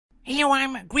Hello,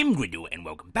 I'm Grin, and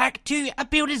welcome back to A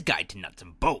Builder's Guide to Nuts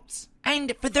and Bolts.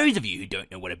 And for those of you who don't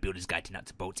know what A Builder's Guide to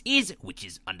Nuts and Bolts is, which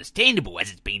is understandable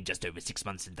as it's been just over 6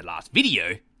 months since the last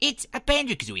video, it's a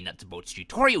Banjo-Kazooie Nuts and Bolts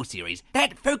tutorial series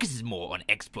that focuses more on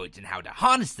exploits and how to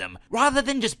harness them, rather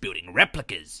than just building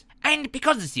replicas. And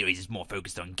because the series is more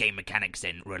focused on game mechanics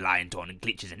and reliant on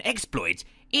glitches and exploits,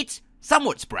 it's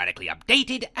somewhat sporadically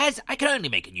updated, as I can only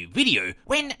make a new video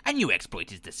when a new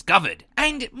exploit is discovered.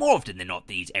 And more often than not,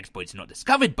 these exploits are not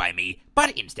discovered by me,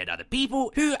 but instead other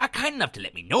people who are kind enough to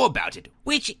let me know about it,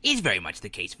 which is very much the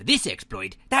case for this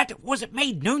exploit that was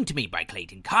made known to me by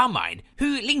Clayton Carmine,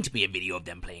 who linked me a video of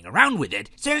them playing around with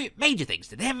it, so major thanks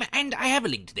to them, and I have a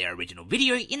link to their original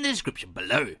video in the description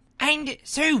below. And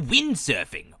so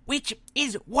windsurfing, which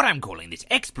is what I'm calling this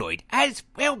exploit, as,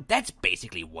 well, that's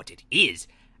basically what it is.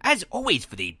 As always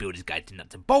for the Builder's Guide to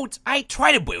Nuts and Bolts, I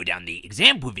try to boil down the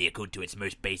example vehicle to its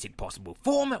most basic possible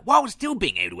form while still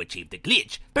being able to achieve the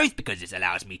glitch, both because this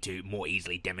allows me to more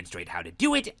easily demonstrate how to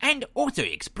do it and also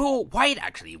explore why it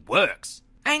actually works.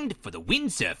 And for the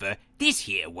windsurfer, this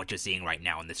here, what you're seeing right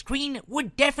now on the screen,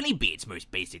 would definitely be its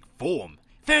most basic form.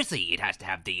 Firstly, it has to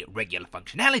have the regular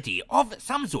functionality of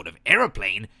some sort of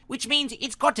aeroplane, which means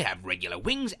it's got to have regular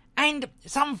wings and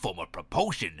some form of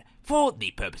propulsion. For the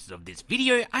purposes of this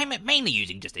video, I'm mainly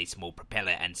using just a small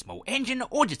propeller and small engine,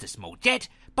 or just a small jet,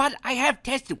 but I have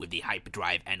tested with the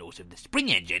hyperdrive and also the spring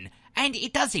engine, and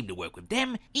it does seem to work with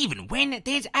them, even when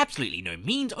there's absolutely no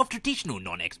means of traditional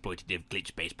non-exploitative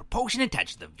glitch-based propulsion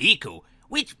attached to the vehicle,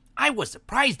 which I was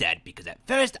surprised at because at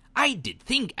first I did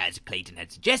think, as Clayton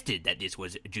had suggested, that this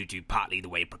was due to partly the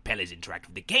way propellers interact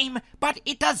with the game, but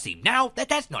it does seem now that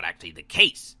that's not actually the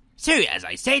case. So, as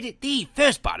I said, the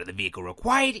first part of the vehicle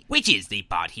required, which is the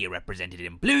part here represented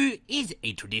in blue, is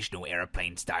a traditional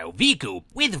aeroplane-style vehicle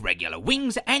with regular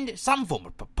wings and some form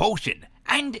of propulsion.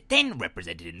 And then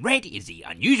represented in red is the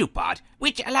unusual part,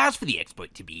 which allows for the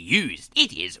exploit to be used.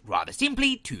 It is, rather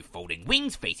simply, two folding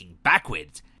wings facing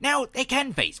backwards. Now, they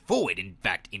can face forward, in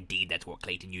fact, indeed that's what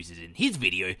Clayton uses in his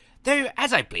video, though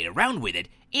as I played around with it,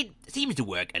 it seems to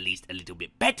work at least a little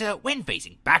bit better when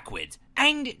facing backwards.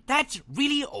 And that's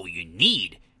really all you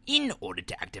need. In order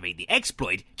to activate the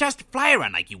exploit, just fly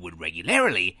around like you would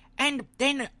regularly, and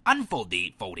then unfold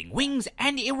the folding wings,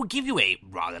 and it will give you a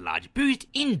rather large boost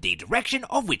in the direction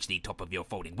of which the top of your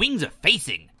folding wings are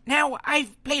facing. Now,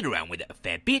 I've played around with it a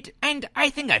fair bit, and I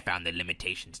think I found the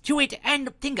limitations to it,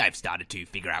 and think I've started to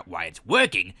figure out why it's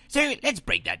working, so let's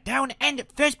break that down and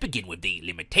first begin with the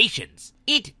limitations.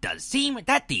 It does seem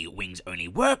that the wings only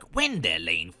work when they're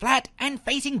laying flat and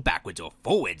facing backwards or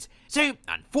forwards, so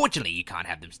unfortunately you can't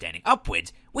have them standing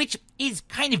upwards, which is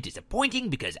kind of disappointing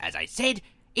because, as I said,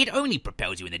 it only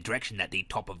propels you in the direction that the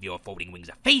top of your folding wings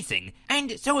are facing,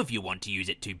 and so if you want to use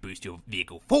it to boost your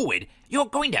vehicle forward, you're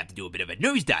going to have to do a bit of a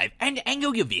nosedive and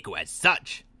angle your vehicle as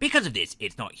such. Because of this,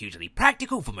 it's not hugely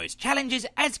practical for most challenges,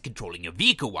 as controlling your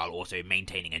vehicle while also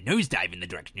maintaining a nosedive in the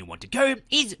direction you want to go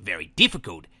is very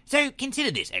difficult. So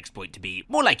consider this exploit to be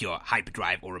more like your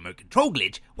hyperdrive or remote control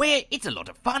glitch, where it's a lot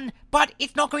of fun, but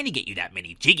it's not going to get you that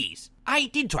many jiggies. I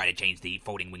did try to change the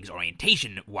folding wings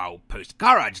orientation while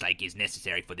post-garage like is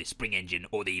necessary for the spring engine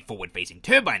or the forward-facing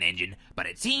turbine engine, but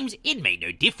it seems it made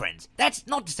no difference. That's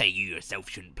not to say you yourself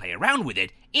shouldn't play around with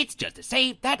it, it's just to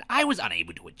say that I was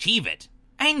unable to achieve it.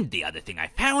 And the other thing I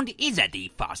found is that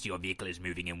the faster your vehicle is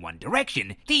moving in one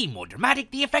direction, the more dramatic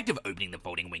the effect of opening the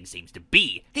folding wing seems to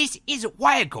be. This is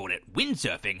why I call it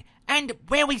windsurfing, and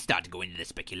where we start to go into the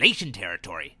speculation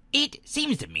territory. It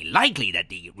seems to me likely that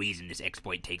the reason this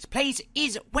exploit takes place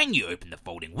is when you open the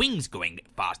folding wings going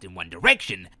fast in one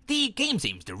direction, the game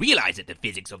seems to realize that the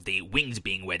physics of the wings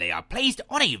being where they are placed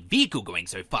on a vehicle going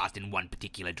so fast in one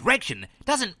particular direction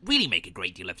doesn't really make a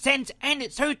great deal of sense,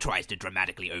 and so tries to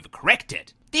dramatically overcorrect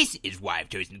it. This is why I've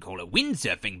chosen to call it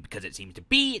windsurfing, because it seems to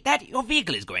be that your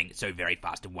vehicle is going so very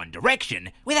fast in one direction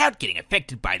without getting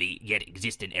affected by the yet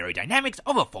existent aerodynamics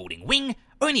of a folding wing,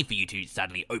 only for you to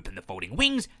suddenly open the folding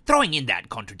wings, throwing in that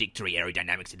contradictory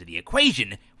aerodynamics into the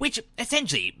equation, which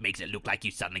essentially makes it look like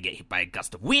you suddenly get hit by a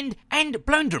gust of wind and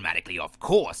blown dramatically off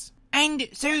course. And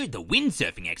so the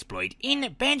windsurfing exploit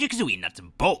in Banjo-Kazooie Nuts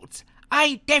and Bolts.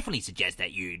 I definitely suggest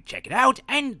that you check it out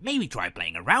and maybe try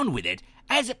playing around with it,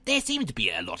 as there seems to be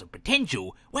a lot of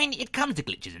potential when it comes to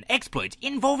glitches and exploits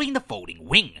involving the folding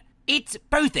wing. It's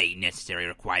both a necessary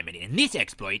requirement in this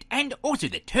exploit and also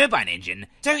the turbine engine,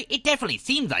 so it definitely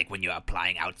seems like when you're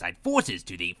applying outside forces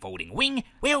to the folding wing,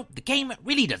 well, the game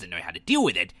really doesn't know how to deal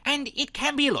with it, and it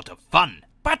can be a lot of fun.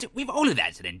 But with all of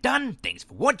that said and done, thanks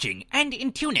for watching, and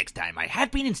until next time, I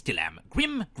have been and still am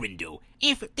Grim Grindle.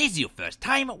 If this is your first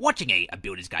time watching a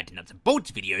Builder's Guide to Nuts and Bolts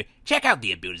video, check out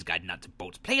the Builder's Guide to Nuts and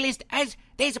Bolts playlist, as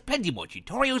there's plenty more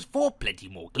tutorials for plenty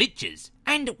more glitches.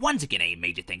 And once again, a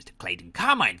major thanks to Clayton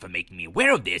Carmine for making me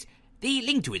aware of this. The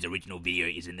link to his original video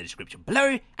is in the description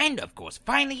below, and of course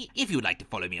finally, if you would like to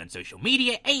follow me on social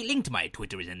media, a link to my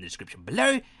Twitter is in the description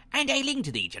below, and a link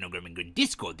to the Channel Grim and Grin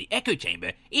Discord, the Echo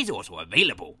Chamber, is also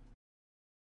available.